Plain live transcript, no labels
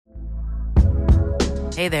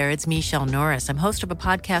Hey there, it's Michelle Norris. I'm host of a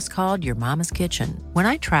podcast called Your Mama's Kitchen. When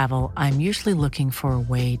I travel, I'm usually looking for a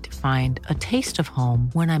way to find a taste of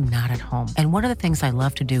home when I'm not at home. And one of the things I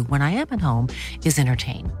love to do when I am at home is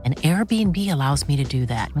entertain. And Airbnb allows me to do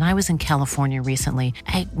that. When I was in California recently,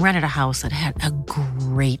 I rented a house that had a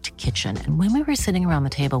great kitchen. And when we were sitting around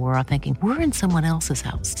the table, we were all thinking, we're in someone else's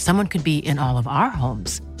house. Someone could be in all of our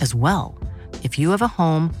homes as well. If you have a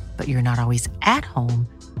home, but you're not always at home,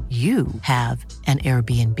 you have an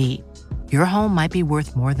Airbnb. Your home might be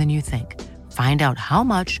worth more than you think. Find out how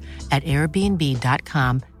much at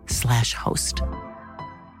airbnb.com/host.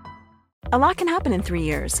 A lot can happen in 3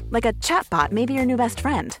 years, like a chatbot may be your new best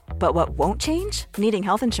friend. But what won't change? Needing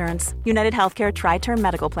health insurance. United Healthcare Tri-Term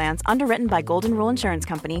Medical Plans, underwritten by Golden Rule Insurance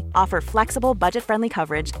Company, offer flexible, budget-friendly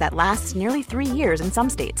coverage that lasts nearly 3 years in some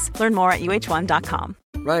states. Learn more at uh1.com.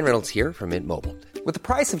 Ryan Reynolds here from Mint Mobile. With the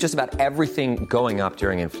price of just about everything going up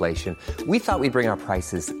during inflation, we thought we'd bring our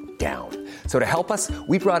prices down. So to help us,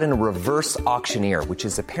 we brought in a reverse auctioneer, which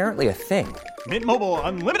is apparently a thing. Mint Mobile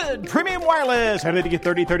Unlimited Premium Wireless. How to get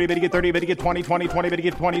 30, 30, bit to get 30, bit to get 20, 20, 20, bit to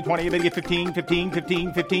get 20, 20, bit to get 15, 15,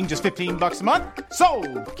 15, 15, just $15 a month?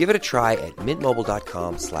 Sold! Give it a try at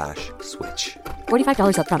mintmobile.com/switch.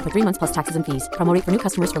 $45 up front for 3 months plus taxes and fees. Promo rate for new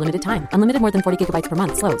customers for limited time. Unlimited more than 40 gigabytes per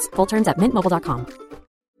month. Slows full terms at mintmobile.com.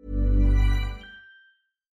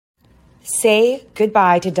 Say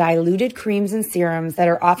goodbye to diluted creams and serums that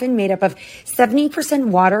are often made up of 70%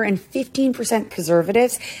 water and 15%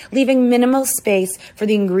 preservatives, leaving minimal space for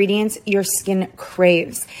the ingredients your skin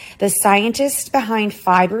craves. The scientists behind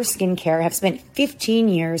fiber skincare have spent 15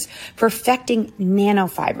 years perfecting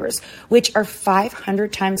nanofibers, which are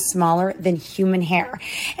 500 times smaller than human hair.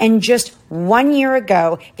 And just 1 year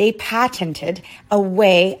ago, they patented a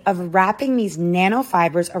way of wrapping these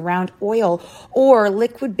nanofibers around oil or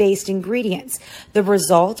liquid-based ingredients. The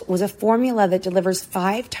result was a formula that delivers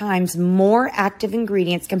 5 times more active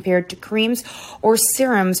ingredients compared to creams or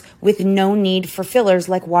serums with no need for fillers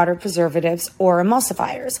like water preservatives or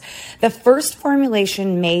emulsifiers. The first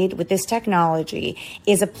formulation made with this technology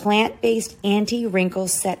is a plant-based anti-wrinkle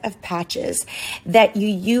set of patches that you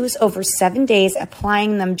use over 7 days,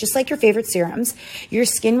 applying them just like your favorite serums. Your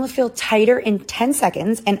skin will feel tighter in 10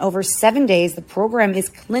 seconds, and over 7 days, the program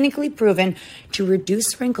is clinically proven to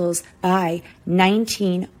reduce wrinkles by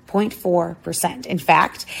 19.4%. In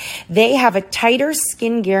fact, they have a tighter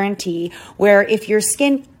skin guarantee where if your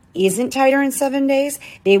skin isn't tighter in 7 days,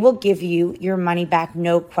 they will give you your money back,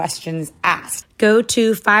 no questions asked. Go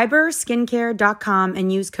to fiberskincare.com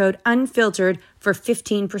and use code UNFILTERED for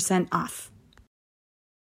 15% off.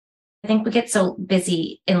 I think we get so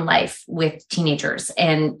busy in life with teenagers,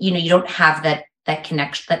 and you don't have that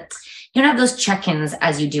connection, that you don't have those check-ins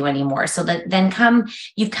as you do anymore. So that then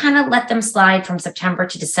you've kind of let them slide from September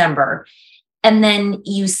to December, and then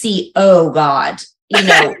you see, oh God,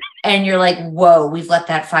 and you're like, whoa, we've let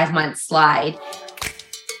that 5 months slide.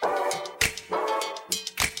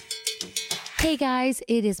 Hey guys,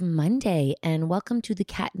 it is Monday, and welcome to the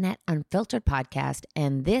Catnet Unfiltered podcast.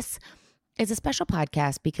 And this is a special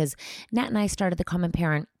podcast because Nat and I started the Common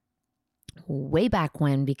Parent way back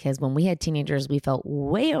when, because when we had teenagers, we felt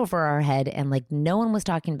way over our head and like no one was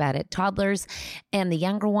talking about it. Toddlers and the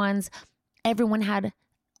younger ones, everyone had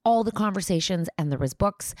all the conversations and there was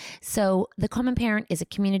books. So the Common Parent is a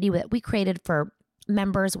community that we created for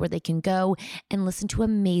members where they can go and listen to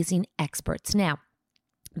amazing experts. Now,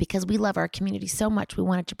 because we love our community so much, we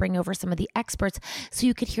wanted to bring over some of the experts so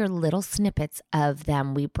you could hear little snippets of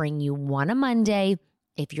them. We bring you one a Monday.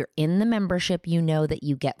 If you're in the membership, you know that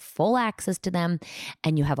you get full access to them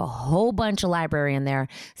and you have a whole bunch of library in there.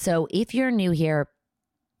 So if you're new here,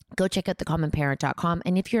 go check out thecommonparent.com.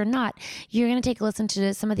 And if you're not, you're going to take a listen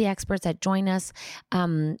to some of the experts that join us.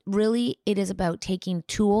 Really, it is about taking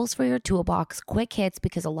tools for your toolbox, quick hits,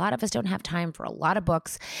 because a lot of us don't have time for a lot of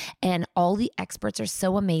books. And all the experts are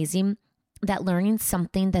so amazing that learning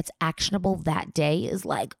something that's actionable that day is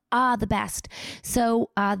like, the best. So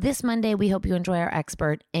this Monday, we hope you enjoy our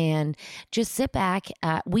expert and just sit back.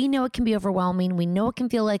 We know it can be overwhelming. We know it can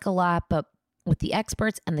feel like a lot, but with the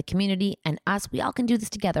experts and the community and us, we all can do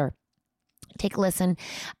this together. Take a listen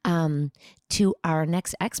to our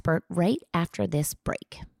next expert right after this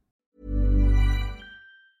break.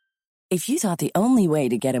 If you thought the only way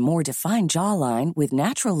to get a more defined jawline with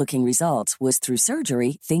natural-looking results was through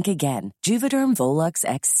surgery, think again. Juvederm Volux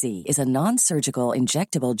XC is a non-surgical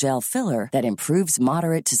injectable gel filler that improves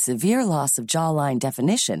moderate to severe loss of jawline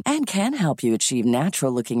definition and can help you achieve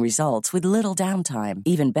natural-looking results with little downtime.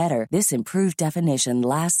 Even better, this improved definition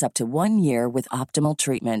lasts up to 1 year with optimal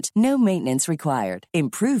treatment. No maintenance required.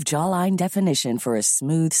 Improve jawline definition for a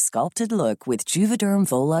smooth, sculpted look with Juvederm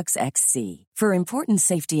Volux XC. For important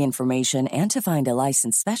safety information and to find a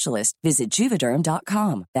licensed specialist, visit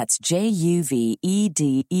Juvederm.com. That's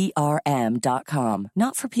JUVEDERM.com.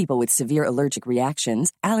 Not for people with severe allergic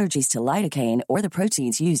reactions, allergies to lidocaine, or the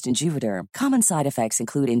proteins used in Juvederm. Common side effects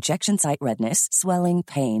include injection site redness, swelling,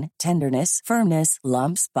 pain, tenderness, firmness,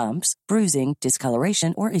 lumps, bumps, bruising,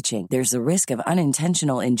 discoloration, or itching. There's a risk of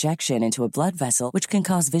unintentional injection into a blood vessel, which can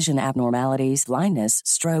cause vision abnormalities, blindness,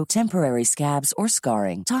 stroke, temporary scabs, or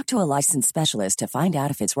scarring. Talk to a licensed specialist to find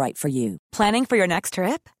out if it's right for you. Planning for your next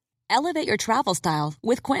trip? Elevate your travel style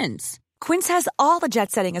with Quince. Quince has all the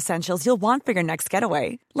jet-setting essentials you'll want for your next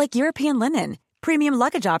getaway, like European linen, premium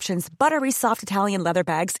luggage options, buttery soft Italian leather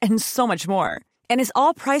bags, and so much more. And is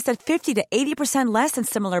all priced at 50 to 80% less than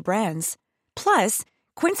similar brands. Plus,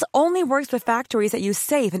 Quince only works with factories that use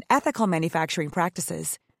safe and ethical manufacturing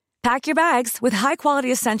practices. Pack your bags with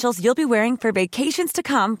high-quality essentials you'll be wearing for vacations to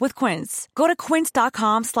come with Quince. Go to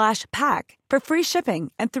quince.com/pack for free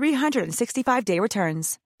shipping and 365-day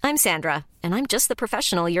returns. I'm Sandra, and I'm just the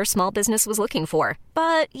professional your small business was looking for.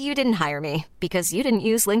 But you didn't hire me because you didn't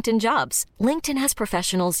use LinkedIn Jobs. LinkedIn has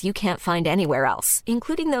professionals you can't find anywhere else,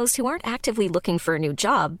 including those who aren't actively looking for a new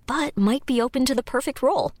job, but might be open to the perfect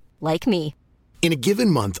role, like me. In a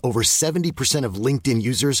given month, over 70% of LinkedIn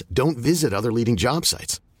users don't visit other leading job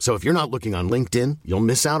sites. So if you're not looking on LinkedIn, you'll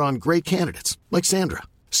miss out on great candidates like Sandra.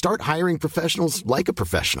 Start hiring professionals like a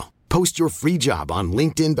professional. Post your free job on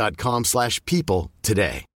linkedin.com/people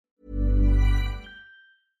today.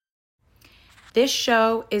 This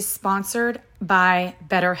show is sponsored by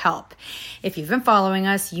BetterHelp. If you've been following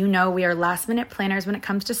us, you know we are last-minute planners when it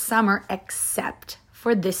comes to summer, except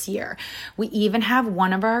for this year. We even have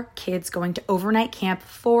one of our kids going to overnight camp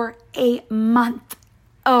for a month,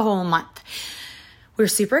 a whole month. We're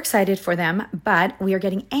super excited for them, but we are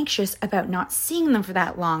getting anxious about not seeing them for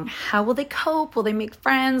that long. How will they cope? Will they make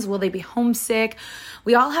friends? Will they be homesick?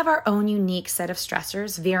 We all have our own unique set of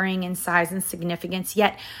stressors, varying in size and significance,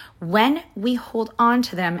 yet when we hold on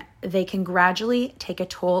to them, they can gradually take a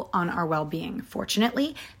toll on our well-being.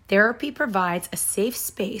 Fortunately, therapy provides a safe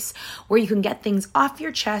space where you can get things off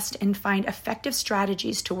your chest and find effective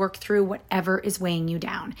strategies to work through whatever is weighing you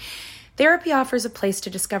down. Therapy offers a place to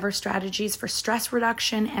discover strategies for stress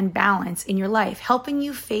reduction and balance in your life, helping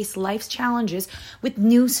you face life's challenges with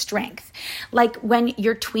new strength. Like when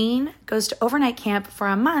your tween goes to overnight camp for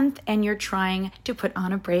a month and you're trying to put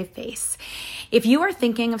on a brave face. If you are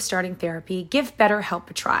thinking of starting therapy, give BetterHelp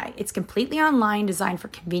a try. It's completely online, designed for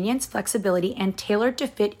convenience, flexibility, and tailored to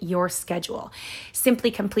fit your schedule.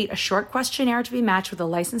 Simply complete a short questionnaire to be matched with a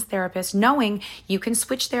licensed therapist, knowing you can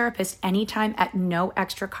switch therapists anytime at no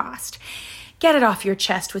extra cost. Get it off your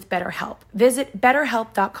chest with BetterHelp. Visit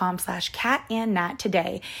betterhelp.com/catandnat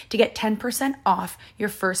today to get 10% off your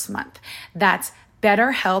first month. That's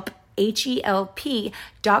BetterHelp,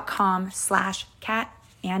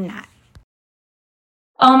 HELP.com/catandnat.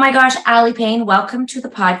 Oh my gosh, Aly Pain, welcome to the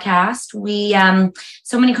podcast. We,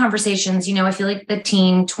 so many conversations, I feel like the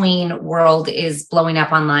teen tween world is blowing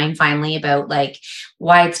up online finally about like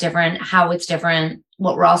why it's different, how it's different,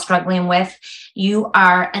 what we're all struggling with. You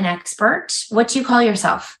are an expert. What do you call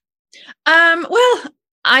yourself? Well,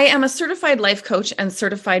 I am a certified life coach and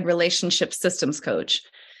certified relationship systems coach.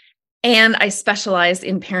 And I specialized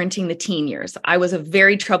in parenting the teen years. I was a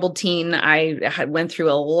very troubled teen. I went through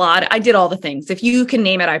a lot. I did all the things. If you can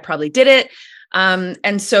name it, I probably did it.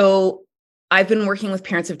 And so I've been working with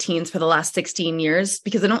parents of teens for the last 16 years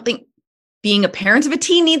because I don't think being a parent of a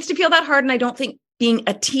teen needs to feel that hard. And I don't think being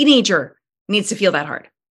a teenager needs to feel that hard.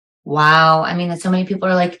 Wow. I mean, so many people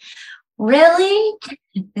are like, really?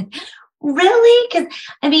 Really? Because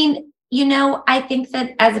I think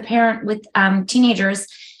that as a parent with teenagers,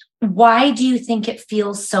 why do you think it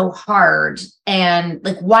feels so hard? And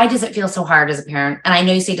like, why does it feel so hard as a parent? And I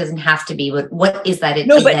know you say it doesn't have to be, but what is that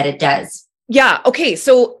that it does? Yeah. Okay.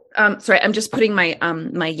 So, sorry, I'm just putting my,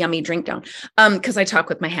 my yummy drink down. Cause I talk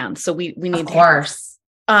with my hands. So we need, of course.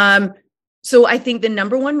 So I think the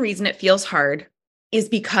number one reason it feels hard is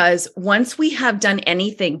because once we have done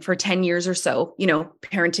anything for 10 years or so,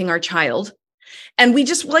 parenting our child, and we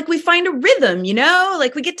just we find a rhythm,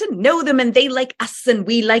 like we get to know them and they like us and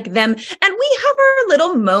we like them. And we have our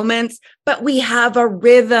little moments, but we have a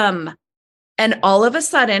rhythm. And all of a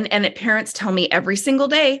sudden, and parents tell me every single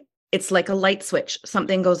day, it's like a light switch,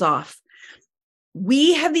 something goes off.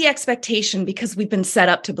 We have the expectation, because we've been set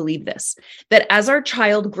up to believe this, that as our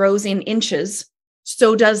child grows in inches,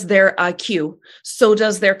 so does their IQ, so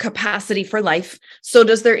does their capacity for life, so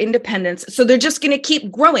does their independence. So they're just going to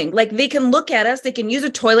keep growing. Like, they can look at us, they can use a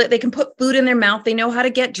toilet, they can put food in their mouth, they know how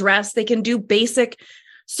to get dressed, they can do basic.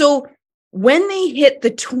 So when they hit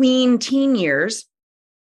the teen years,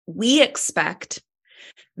 we expect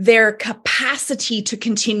their capacity to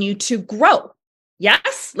continue to grow.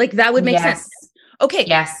 Yes? Like, that would make sense. Okay.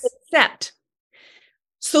 Yes. Except,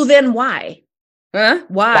 so then why?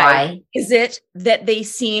 Why is it that they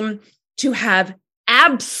seem to have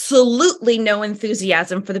absolutely no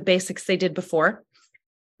enthusiasm for the basics they did before?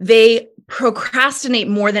 They procrastinate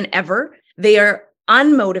more than ever. They are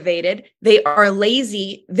unmotivated. They are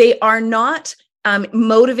lazy. They are not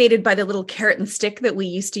motivated by the little carrot and stick that we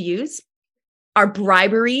used to use. Our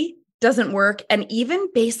bribery doesn't work, and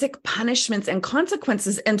even basic punishments and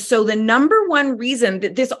consequences. And so the number one reason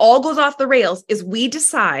that this all goes off the rails is we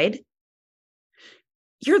decide,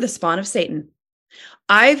 you're the spawn of Satan.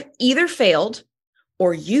 I've either failed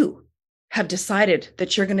or you have decided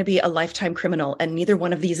that you're going to be a lifetime criminal, and neither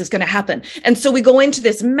one of these is going to happen. And so we go into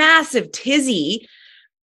this massive tizzy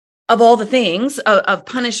of all the things of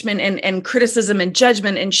punishment and criticism and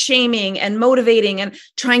judgment and shaming and motivating and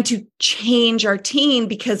trying to change our teen,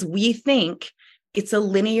 because we think it's a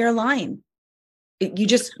linear line. You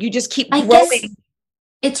just keep growing. Guess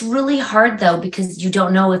it's really hard though, because you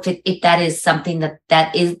don't know if that is something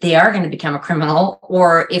that is, they are going to become a criminal,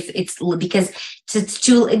 or if it's because it's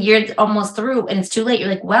too, you're almost through and it's too late. You're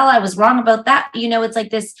like, well, I was wrong about that. It's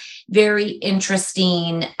like this very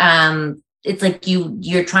interesting, it's like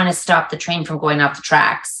you're trying to stop the train from going off the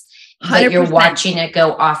tracks, but 100%. You're watching it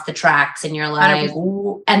go off the tracks, and you're like,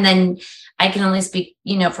 ooh. And then I can only speak,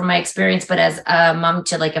 from my experience, but as a mom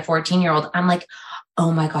to like a 14-year-old, I'm like,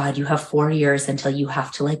 oh my God, you have 4 years until you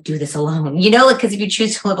have to like do this alone, because if you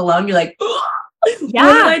choose to live alone, you're like, yeah,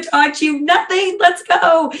 what did I taught you? Nothing. Let's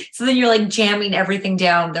go. So then you're like jamming everything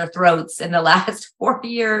down their throats in the last 4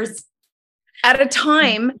 years. At a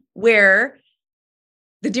time where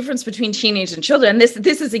the difference between teenage and children, this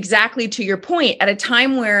is exactly to your point, at a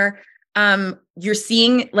time where you're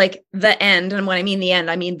seeing like the end. And when I mean the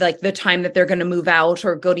end, I mean like the time that they're going to move out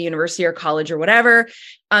or go to university or college or whatever.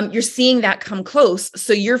 You're seeing that come close.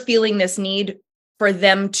 So you're feeling this need for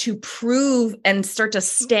them to prove and start to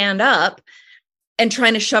stand up and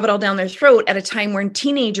trying to shove it all down their throat at a time when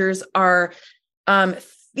teenagers are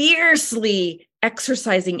fiercely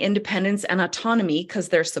exercising independence and autonomy, because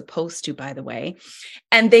they're supposed to, by the way,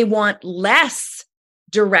 and they want less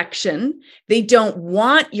direction. They don't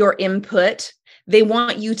want your input. They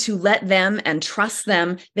want you to let them and trust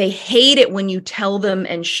them. They hate it when you tell them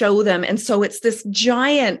and show them. And so it's this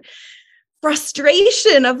giant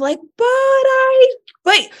frustration of like,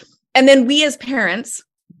 and then we as parents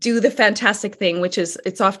do the fantastic thing, which is,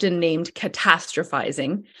 it's often named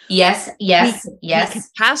catastrophizing. Yes. We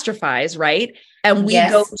catastrophize, right? And we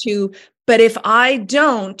go to, but if I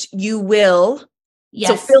don't, you will. Yes.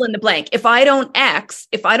 So fill in the blank. If I don't X,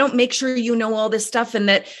 if I don't make sure you know all this stuff and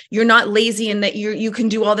that you're not lazy and that you can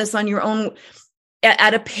do all this on your own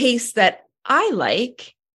at a pace that I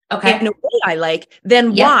like, in a way I like,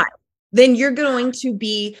 then why? Then you're going to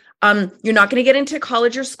be, you're not going to get into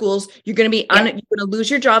college or schools. You're going to be, you're going to lose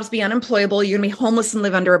your jobs, be unemployable. You're going to be homeless and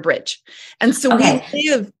live under a bridge. And so we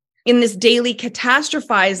live in this daily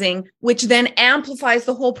catastrophizing, which then amplifies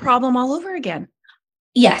the whole problem all over again.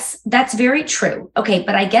 Yes, that's very true. Okay.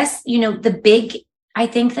 But I guess, I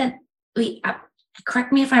think that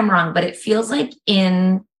correct me if I'm wrong, but it feels like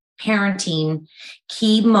in parenting,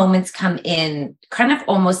 key moments come in kind of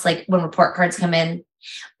almost like when report cards come in,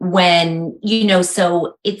 when,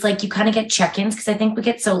 so it's like you kind of get check-ins, because I think we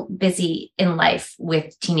get so busy in life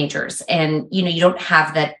with teenagers and, you don't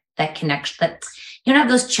have that connection, that you don't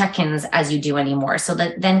have those check-ins as you do anymore. So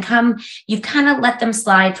that then you've kind of let them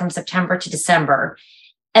slide from September to December.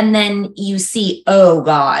 And then you see, oh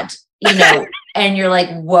God, and you're like,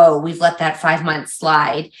 whoa, we've let that 5 months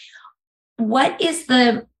slide.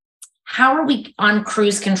 How are we on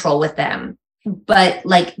cruise control with them, but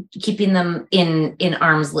like keeping them in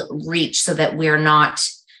arm's reach so that we're not,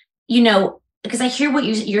 because I hear what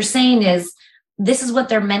you're saying is this is what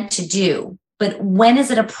they're meant to do. But when is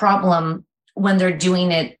it a problem when they're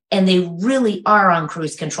doing it and they really are on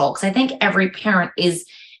cruise control? Because I think every parent is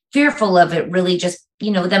fearful of it really just,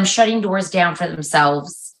 them shutting doors down for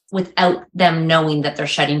themselves without them knowing that they're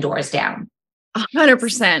shutting doors down.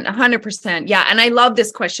 100%. Yeah. And I love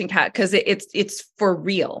this question, Kat, because it's for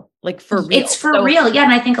real, like for real. It's for real. Yeah.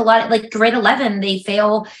 And I think a lot, like grade 11, they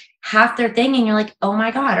fail half their thing. And you're like, oh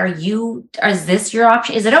my God, is this your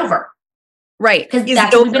option? Is it over? Right. Because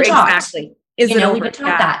that's what we've been taught. Exactly. We've been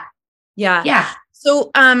taught that. Yeah. Yeah.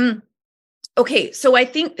 So, okay. So I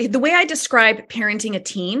think the way I describe parenting a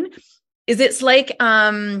teen is it's like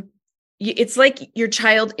your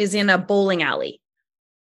child is in a bowling alley.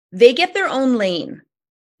 They get their own lane.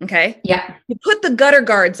 Okay. Yeah. You put the gutter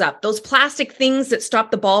guards up, those plastic things that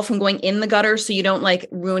stop the ball from going in the gutter. So you don't like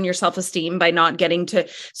ruin your self-esteem by not getting to.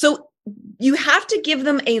 So you have to give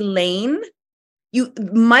them a lane. You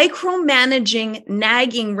micromanaging,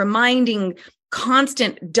 nagging, reminding,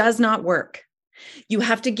 constant does not work. You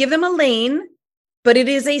have to give them a lane, but it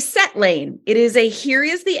is a set lane. It is here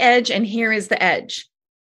is the edge and here is the edge.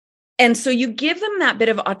 And so you give them that bit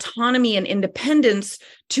of autonomy and independence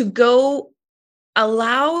to go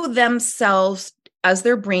allow themselves, as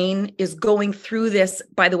their brain is going through this,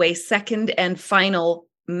 by the way, second and final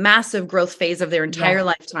massive growth phase of their entire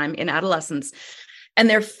lifetime in adolescence. And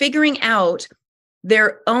they're figuring out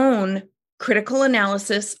their own critical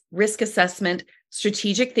analysis, risk assessment,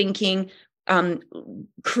 strategic thinking,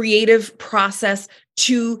 creative process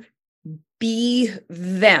to be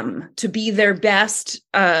them, to be their best,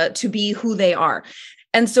 to be who they are.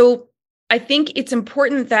 And so I think it's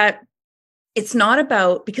important that it's not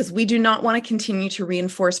about, because we do not want to continue to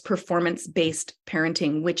reinforce performance-based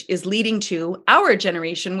parenting, which is leading to our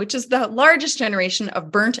generation, which is the largest generation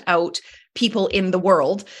of burnt out people in the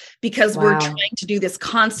world, because we're trying to do this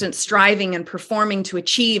constant striving and performing to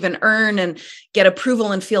achieve and earn and get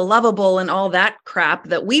approval and feel lovable and all that crap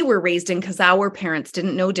that we were raised in because our parents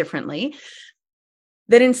didn't know differently.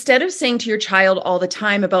 That instead of saying to your child all the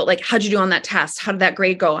time about like, how'd you do on that test? How did that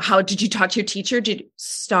grade go? How did you talk to your teacher?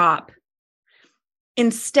 Stop.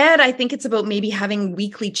 Instead, I think it's about maybe having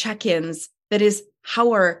weekly check-ins that is,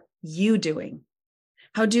 how are you doing?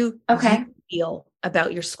 How do you feel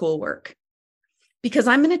about your schoolwork? Because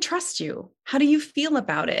I'm going to trust you. How do you feel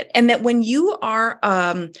about it? And that when you are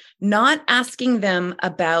not asking them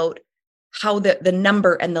about how the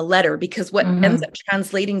number and the letter, because what ends up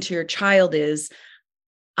translating to your child is,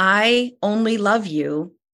 I only love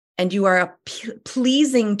you and you are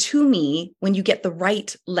pleasing to me when you get the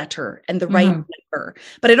right letter and the right number.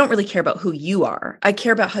 But I don't really care about who you are. I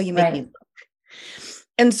care about how you make me look.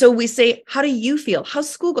 And so we say, how do you feel? How's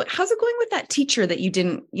school going? How's it going with that teacher that you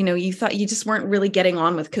thought you just weren't really getting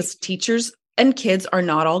on with? Because teachers and kids are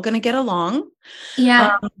not all going to get along.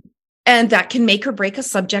 Yeah. And that can make or break a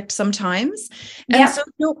subject sometimes. And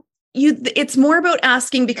so it's more about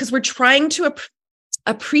asking, because we're trying to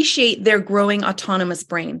appreciate their growing autonomous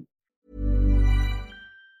brain.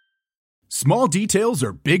 Small details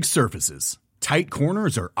are big surfaces. Tight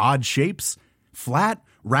corners are odd shapes. Flat,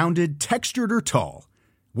 rounded, textured, or tall.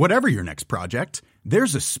 Whatever your next project,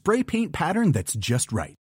 there's a spray paint pattern that's just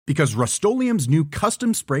right. Because Rust-Oleum's new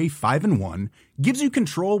Custom Spray 5-in-1 gives you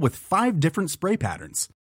control with 5 different spray patterns.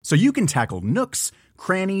 So you can tackle nooks,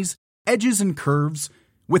 crannies, edges, and curves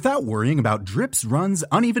without worrying about drips, runs,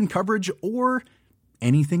 uneven coverage, or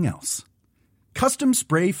anything else. Custom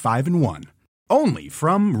Spray 5-in-1. Only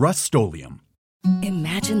from Rust-Oleum.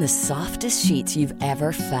 Imagine the softest sheets you've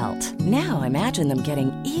ever felt. Now imagine them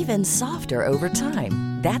getting even softer over time.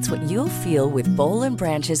 That's what you'll feel with Boll &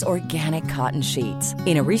 Branch's organic cotton sheets.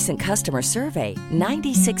 In a recent customer survey,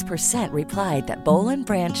 96% replied that Boll &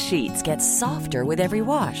 Branch sheets get softer with every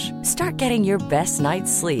wash. Start getting your best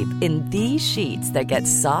night's sleep in these sheets that get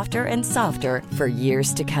softer and softer for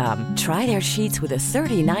years to come. Try their sheets with a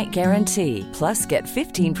 30-night guarantee. Plus, get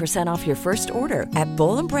 15% off your first order at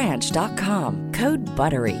bollandbranch.com. Code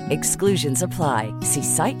BUTTERY. Exclusions apply. See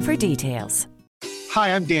site for details.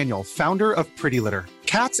 Hi, I'm Daniel, founder of Pretty Litter.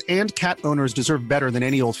 Cats and cat owners deserve better than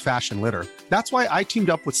any old-fashioned litter. That's why I teamed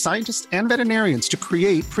up with scientists and veterinarians to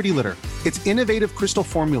create Pretty Litter. Its innovative crystal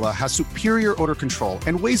formula has superior odor control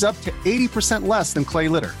and weighs up to 80% less than clay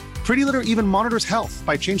litter. Pretty Litter even monitors health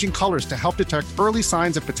by changing colors to help detect early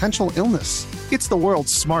signs of potential illness. It's the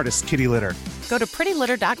world's smartest kitty litter. Go to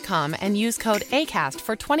prettylitter.com and use code ACAST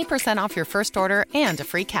for 20% off your first order and a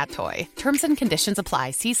free cat toy. Terms and conditions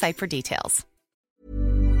apply. See site for details.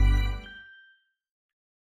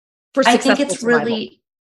 I think it's really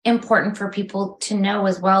important for people to know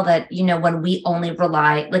as well that, when we only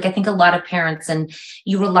rely, like I think a lot of parents, and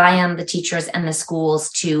you rely on the teachers and the schools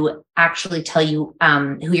to actually tell you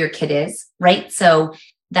who your kid is, right? So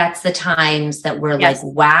that's the times that we're like,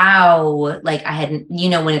 wow, like I hadn't,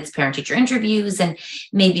 when it's parent teacher interviews, and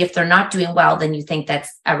maybe if they're not doing well, then you think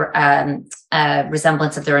that's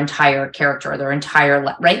resemblance of their entire character, their entire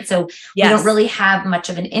life, right? So we don't really have much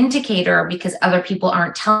of an indicator because other people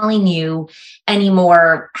aren't telling you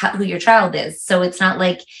anymore who your child is. So it's not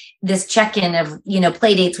like this check-in of,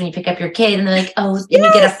 play dates when you pick up your kid and they're like, oh, and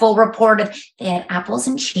you get a full report of they had apples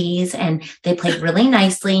and cheese and they played really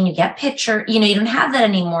nicely and you get picture, you don't have that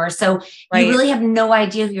anymore. So you really have no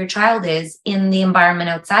idea who your child is in the environment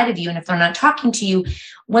outside of you. And if they're not talking to you,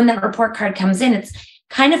 when that report card comes in, it's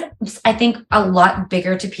kind of, I think, a lot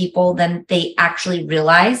bigger to people than they actually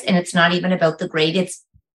realize. And it's not even about the grade. It's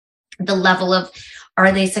the level of,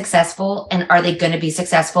 are they successful and are they going to be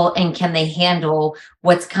successful and can they handle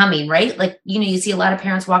what's coming, right? Like, you see a lot of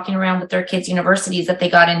parents walking around with their kids' universities that they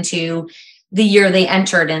got into the year they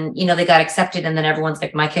entered and, they got accepted. And then everyone's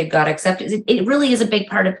like, my kid got accepted. It really is a big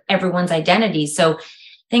part of everyone's identity. So I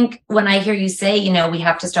think when I hear you say, we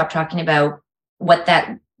have to stop talking about what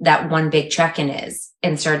that one big check-in is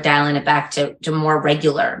and start dialing it back to more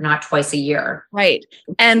regular, not twice a year. Right.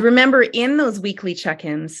 And remember, in those weekly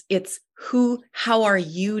check-ins, it's how are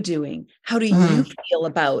you doing? How do you feel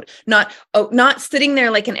about not sitting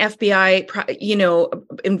there like an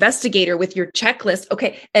FBI, investigator with your checklist.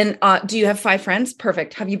 Okay. And do you have 5 friends?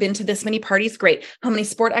 Perfect. Have you been to this many parties? Great. How many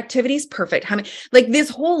sport activities? Perfect. How many, like this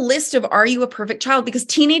whole list of, are you a perfect child? Because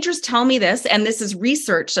teenagers tell me this, and this is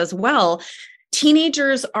researched as well.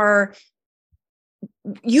 Teenagers are,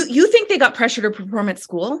 you think they got pressure to perform at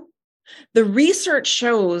school? The research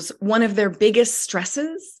shows one of their biggest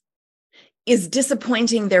stresses is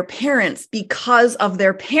disappointing their parents because of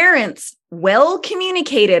their parents' well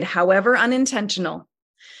communicated, however unintentional,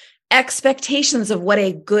 expectations of what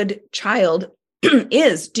a good child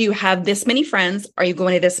is. Do you have this many friends? Are you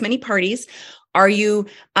going to this many parties? Are you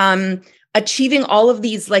achieving all of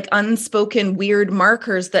these like unspoken weird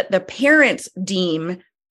markers that the parents deem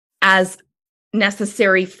as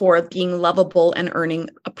necessary for being lovable and earning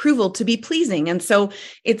approval to be pleasing? And so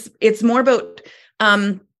it's more about,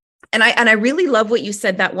 and I really love what you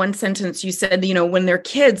said, that one sentence you said, when they're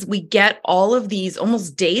kids, we get all of these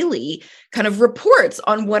almost daily kind of reports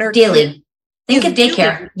on what are daily. Think of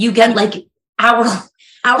daycare. You get like hourly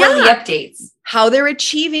updates. How they're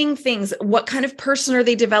achieving things. What kind of person are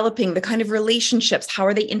they developing? The kind of relationships. How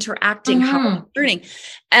are they interacting? How are they learning?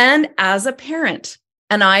 And as a parent,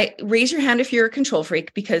 and I raise your hand if you're a control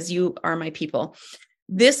freak because you are my people.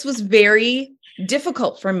 This was very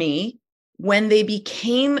difficult for me when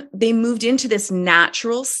they moved into this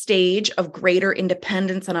natural stage of greater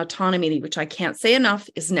independence and autonomy, which I can't say enough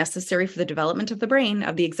is necessary for the development of the brain,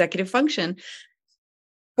 of the executive function.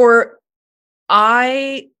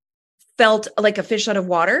 I felt like a fish out of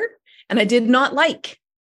water, and I did not like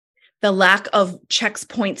the lack of checks,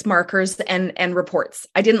 points, markers, and reports.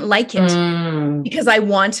 I didn't like it because I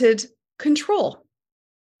wanted control.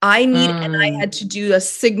 And I had to do a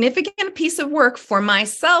significant piece of work for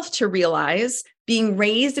myself to realize, being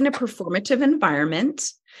raised in a performative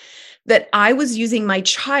environment, that I was using my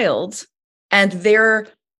child and their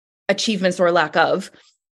achievements or lack of,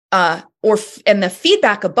 and the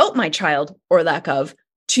feedback about my child or lack of,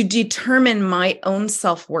 to determine my own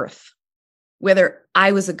self-worth, whether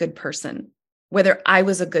I was a good person, whether I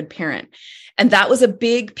was a good parent. And that was a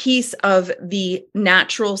big piece of the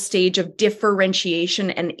natural stage of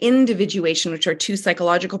differentiation and individuation, which are 2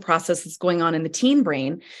 psychological processes going on in the teen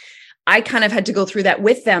brain. I kind of had to go through that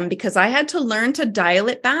with them because I had to learn to dial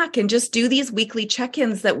it back and just do these weekly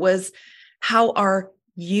check-ins that was, how are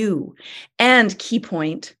you? And key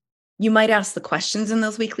point, you might ask the questions in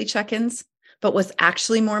those weekly check-ins, but what's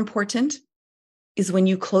actually more important is when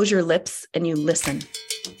you close your lips and you listen.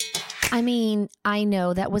 I mean, I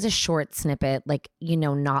know that was a short snippet,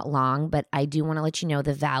 not long, but I do want to let you know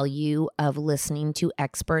the value of listening to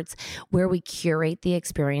experts where we curate the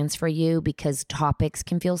experience for you, because topics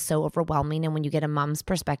can feel so overwhelming. And when you get a mom's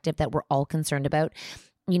perspective that we're all concerned about,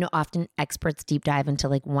 often experts deep dive into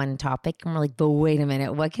like one topic and we're like, but wait a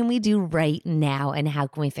minute, what can we do right now? And how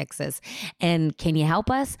can we fix this? And can you help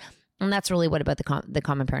us? And that's really what about the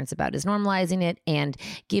Common Parent's about, is normalizing it and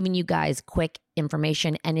giving you guys quick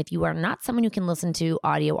information. And if you are not someone who can listen to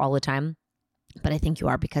audio all the time, but I think you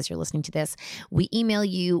are because you're listening to this, we email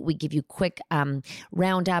you, we give you quick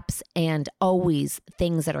roundups and always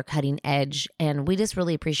things that are cutting edge. And we just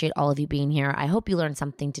really appreciate all of you being here. I hope you learned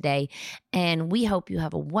something today, and we hope you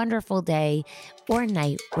have a wonderful day or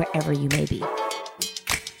night wherever you may be.